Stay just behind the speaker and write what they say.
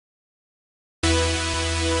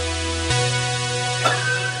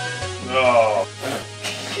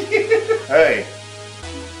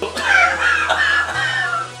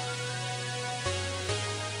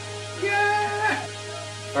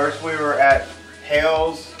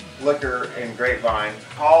Hale's Liquor and Grapevine.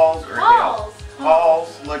 Hall's or Hall's.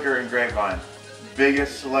 Hall's Liquor and Grapevine.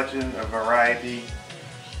 Biggest selection of variety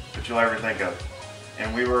that you'll ever think of.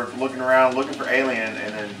 And we were looking around looking for Alien,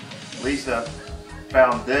 and then Lisa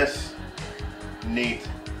found this neat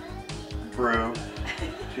brew.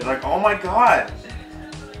 She's like, oh my god,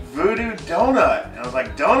 Voodoo Donut. And I was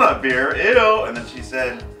like, donut beer, ew. And then she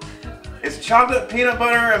said, it's chocolate, peanut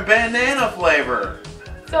butter, and banana flavor.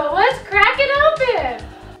 So let's crack it open.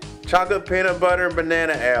 Chocolate, peanut butter, and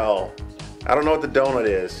banana ale. I don't know what the donut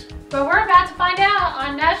is. But we're about to find out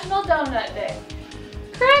on National Donut Day.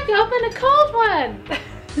 Crack open a cold one.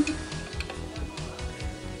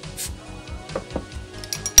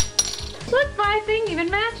 Look, my thing even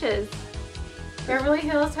matches. Beverly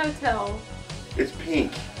Hills Hotel. It's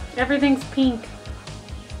pink. Everything's pink.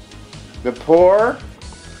 The pour.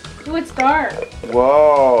 Ooh, it's dark.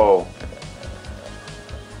 Whoa.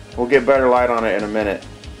 We'll get better light on it in a minute.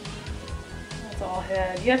 That's all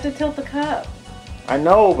head. You have to tilt the cup. I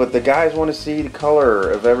know, but the guys want to see the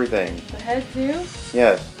color of everything. The head too?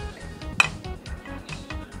 Yes.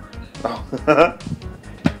 Oh.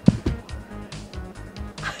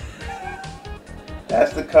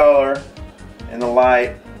 That's the color and the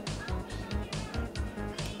light.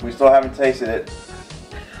 We still haven't tasted it.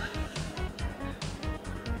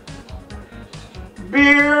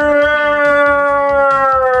 Beer!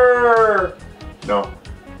 No.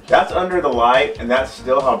 That's under the light, and that's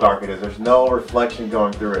still how dark it is. There's no reflection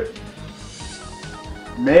going through it.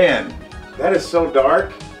 Man, that is so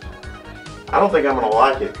dark. I don't think I'm gonna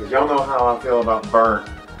like it, because y'all know how I feel about burnt.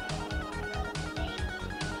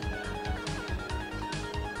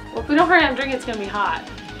 Well, if we don't hurry up and drink, it's gonna be hot.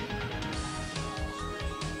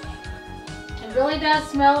 It really does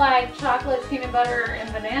smell like chocolate, peanut butter,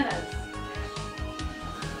 and bananas.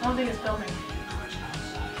 I don't think it's filming.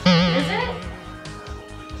 Is it?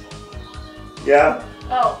 Yeah.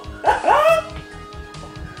 Oh.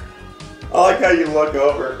 I like how you look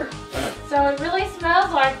over. So it really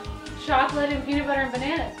smells like chocolate and peanut butter and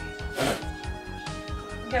bananas.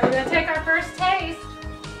 Okay, we're gonna take our first taste.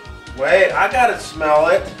 Wait, I gotta smell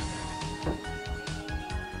it.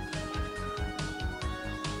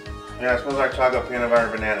 Yeah, it smells like chocolate, peanut butter,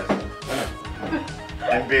 and bananas.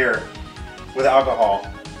 And beer. With alcohol.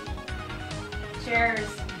 Cheers.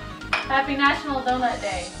 Happy National Donut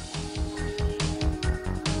Day.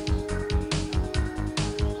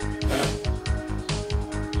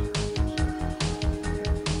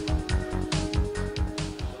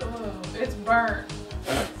 It's burnt.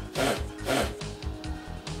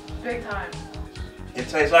 Big time. It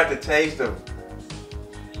tastes like the taste of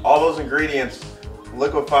all those ingredients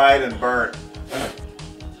liquefied and burnt.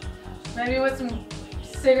 Maybe with some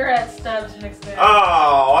cigarette stubs mixed in.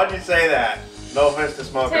 Oh, why'd you say that? No offense to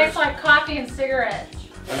smokers. It tastes like coffee and cigarettes.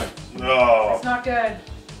 No. It's not good.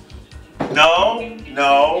 No,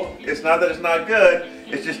 it's not that it's not good.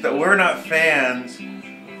 It's just that we're not fans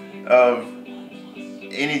of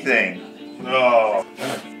anything. No.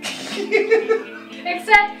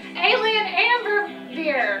 Except Alien Amber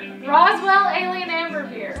Beer. Roswell Alien Amber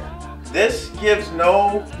Beer. This gives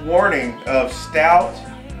no warning of stout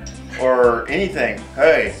or anything.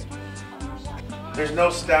 Hey, there's no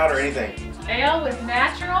stout or anything. Ale with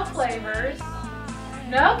natural flavors.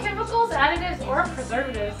 No chemicals, additives, or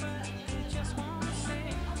preservatives.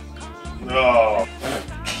 No.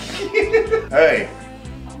 Hey,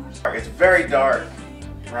 it's very dark,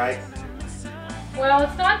 right? Well,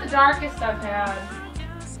 it's not the darkest I've had.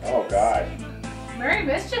 Oh God. Merry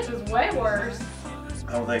Mischief is way worse.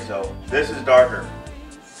 I don't think so. This is darker.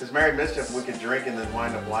 Because Merry Mischief we could drink and then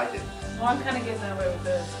wind up liking. Well, I'm kind of getting away with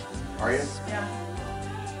this. Are you? Yeah.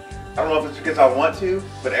 I don't know if it's because I want to,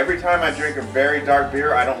 but every time I drink a very dark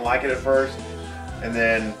beer, I don't like it at first. And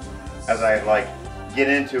then as I like get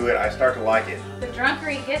into it, I start to like it. The drunker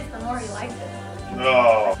he gets, the more he likes it.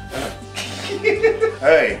 No.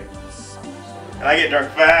 Hey. And I get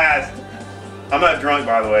drunk fast. I'm not drunk,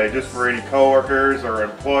 by the way, just for any coworkers or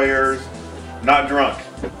employers. Not drunk.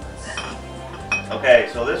 Okay,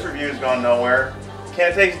 so this review's gone nowhere.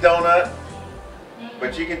 Can't taste donut,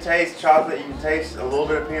 but you can taste chocolate, you can taste a little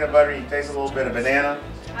bit of peanut butter, you can taste a little bit of banana.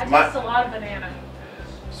 I taste a lot of banana.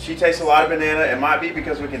 She tastes a lot of banana. It might be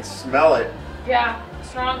because we can smell it. Yeah,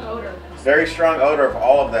 strong odor. Very strong odor of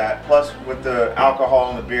all of that. Plus with the alcohol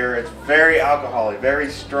in the beer, it's very alcoholic, very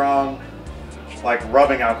strong, like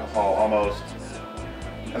rubbing alcohol almost.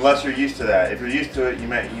 Unless you're used to that. If you're used to it, you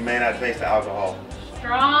may not taste the alcohol.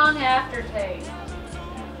 Strong aftertaste.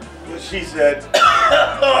 She said,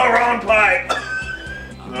 oh, wrong pipe.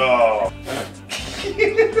 No.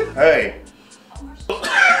 Hey.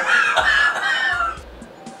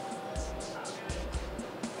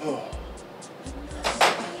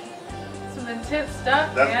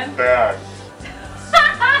 stuff, man. That's bad.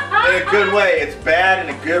 In a good way. It's bad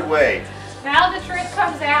in a good way. Now the truth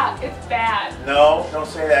comes out. It's bad. No, don't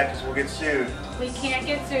say that because we'll get sued. We can't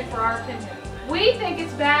get sued for our opinion. We think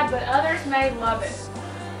it's bad, but others may love it.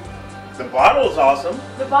 The bottle is awesome.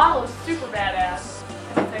 The bottle is super badass.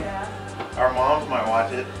 Can I say that? Our moms might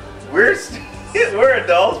watch it. We're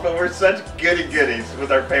adults, but we're such goody goodies with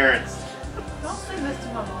our parents. Don't say this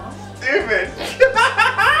to my mom. Stupid.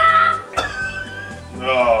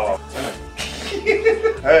 No.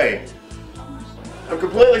 Hey, I'm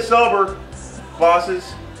completely sober,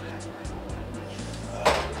 bosses.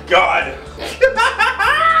 God.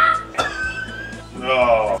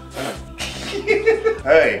 No.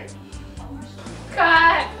 Hey.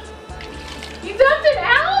 Cut. You dumped it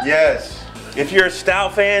out? Yes. If you're a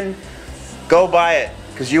stout fan, go buy it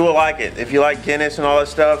because you will like it. If you like Guinness and all that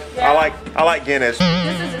stuff, Yeah. I like Guinness.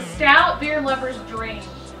 This is a stout beer lover's dream.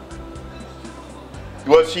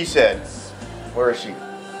 What she said. Where is she?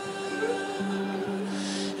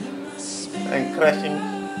 I'm crushing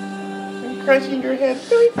your head.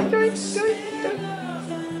 Doink, doink, doink, doink.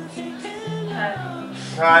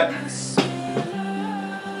 Cut.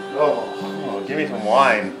 Oh, give me some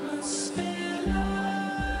wine.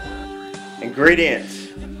 Ingredients.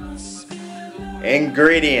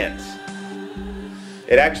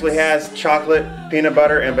 It actually has chocolate, peanut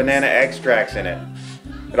butter, and banana extracts in it.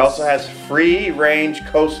 It also has free-range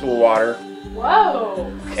coastal water. Whoa.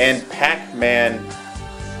 And Pac-Man.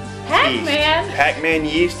 Pac-Man? Yeast. Pac-Man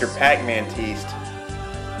yeast or Pac-Man teast?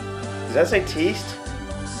 Does that say teast?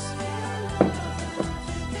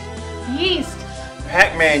 Yeast.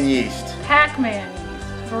 Pac-Man yeast. Pac-Man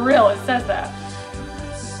yeast. For real, it says that.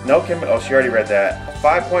 No chemical. Oh, she already read that.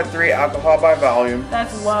 5.3 alcohol by volume.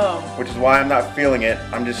 That's low. Which is why I'm not feeling it.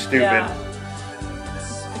 I'm just stupid. Yeah.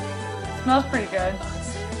 Smells pretty good.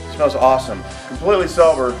 Smells awesome. Completely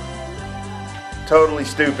sober. Totally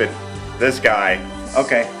stupid. This guy.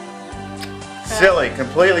 Okay. Silly.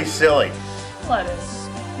 Completely silly. What is?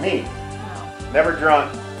 Me. No. Never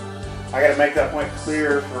drunk. I gotta make that point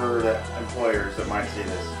clear for the employers that might see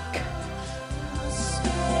this.